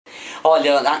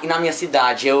Olha, na minha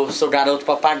cidade eu sou garoto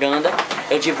propaganda.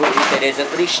 Eu divulgo Tereza,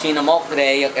 Cristina,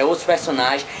 Mocreia, os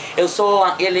personagens. Eu sou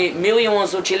ele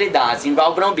 1001 utilidades,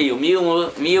 igual o Brombil,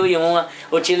 1001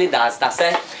 utilidades, tá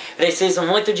certo? Preciso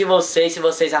muito de vocês, se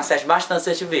vocês acessem bastante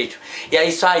esse vídeo. E é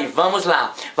isso aí, vamos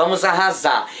lá, vamos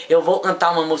arrasar. Eu vou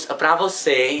cantar uma música pra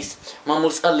vocês, uma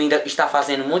música linda que está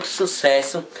fazendo muito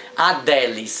sucesso,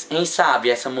 Adele. Quem sabe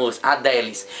essa música?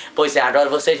 Adele. Pois é, agora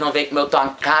vocês vão ver como eu tô a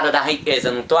cara da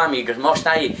riqueza, não tô, amigas?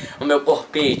 Mostra aí o meu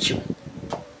corpite.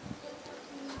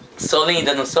 Sou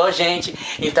linda, não sou, gente?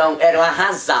 Então quero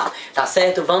arrasar, tá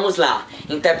certo? Vamos lá,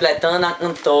 interpretando a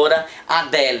cantora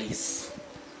Adele.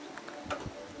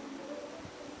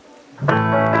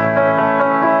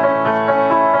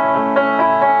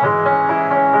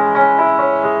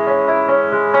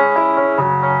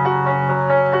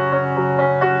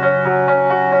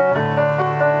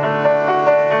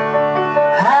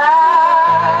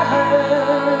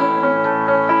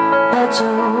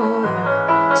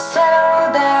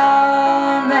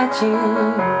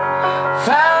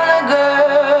 Found a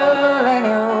girl and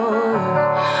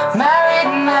you're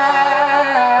married now.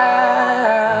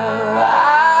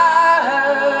 I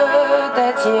heard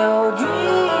that your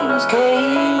dreams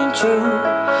came true.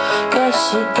 Guess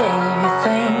she gave you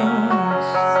things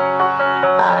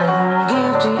I didn't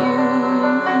give to you.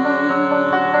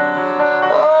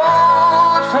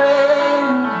 Old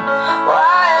friend,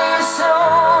 why are you so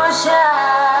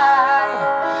shy?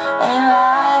 Ain't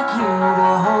like you to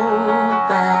hold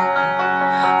back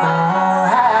or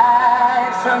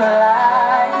hide from the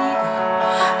light.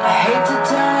 I hate to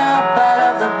turn up out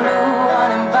of the blue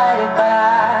uninvited, but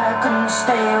I couldn't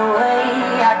stay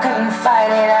away. I couldn't fight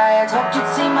it. I had hoped you'd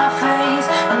see my face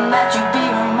and that you'd be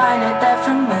reminded that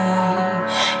for me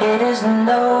it isn't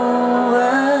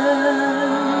over.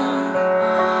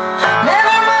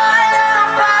 Never mind, I'll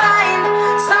find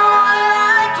someone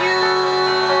like you.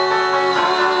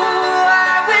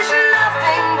 I wish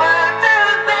nothing but the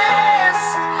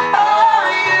best for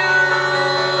you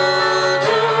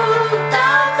too.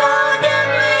 Don't forget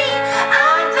me,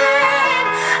 I'm dead.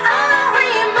 I'll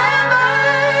remember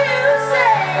you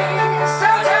say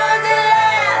sometimes it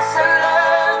lasts in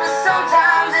love, but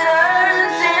sometimes it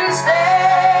hurts instead.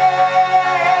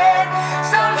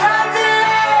 Sometimes it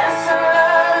lasts in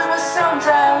love, but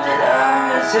sometimes it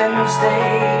hurts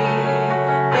instead.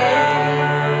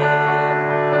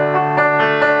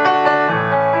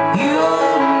 You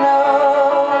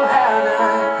know how the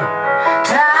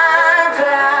time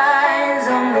flies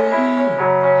on me.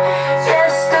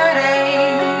 Yesterday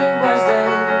was the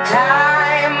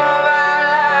time of our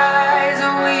lives.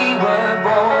 We were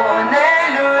born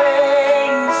and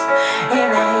raised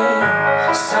in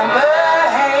a summer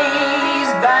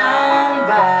haze, bound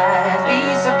by the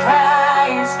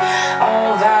surprise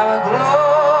of our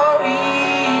glory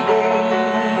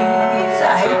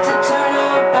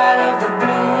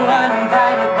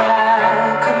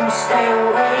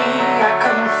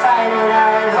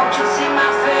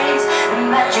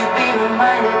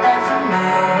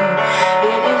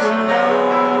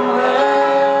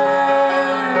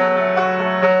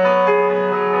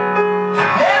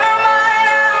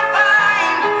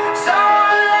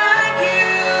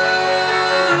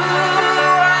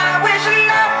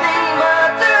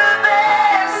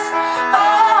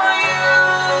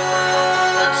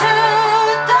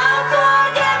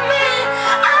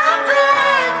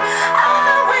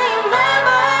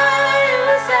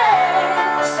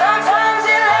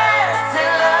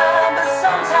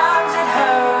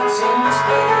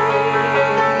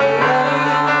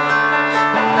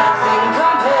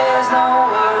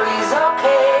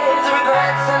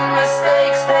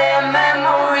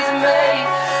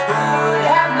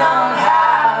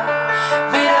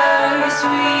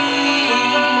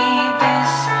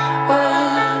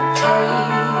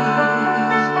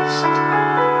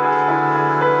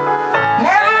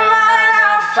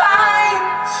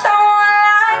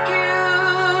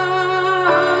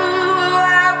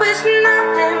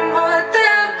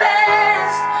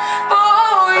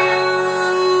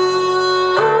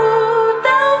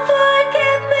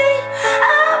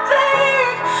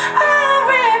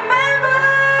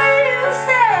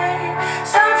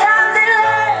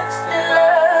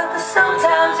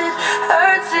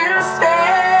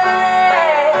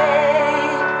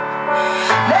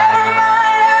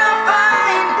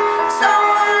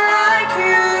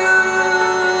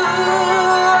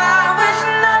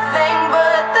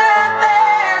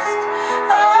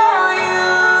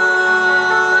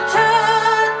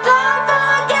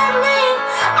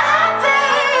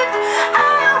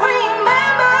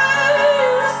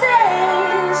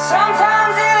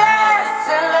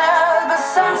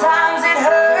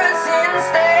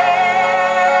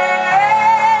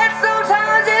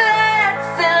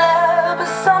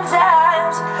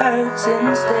hurts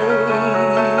instead.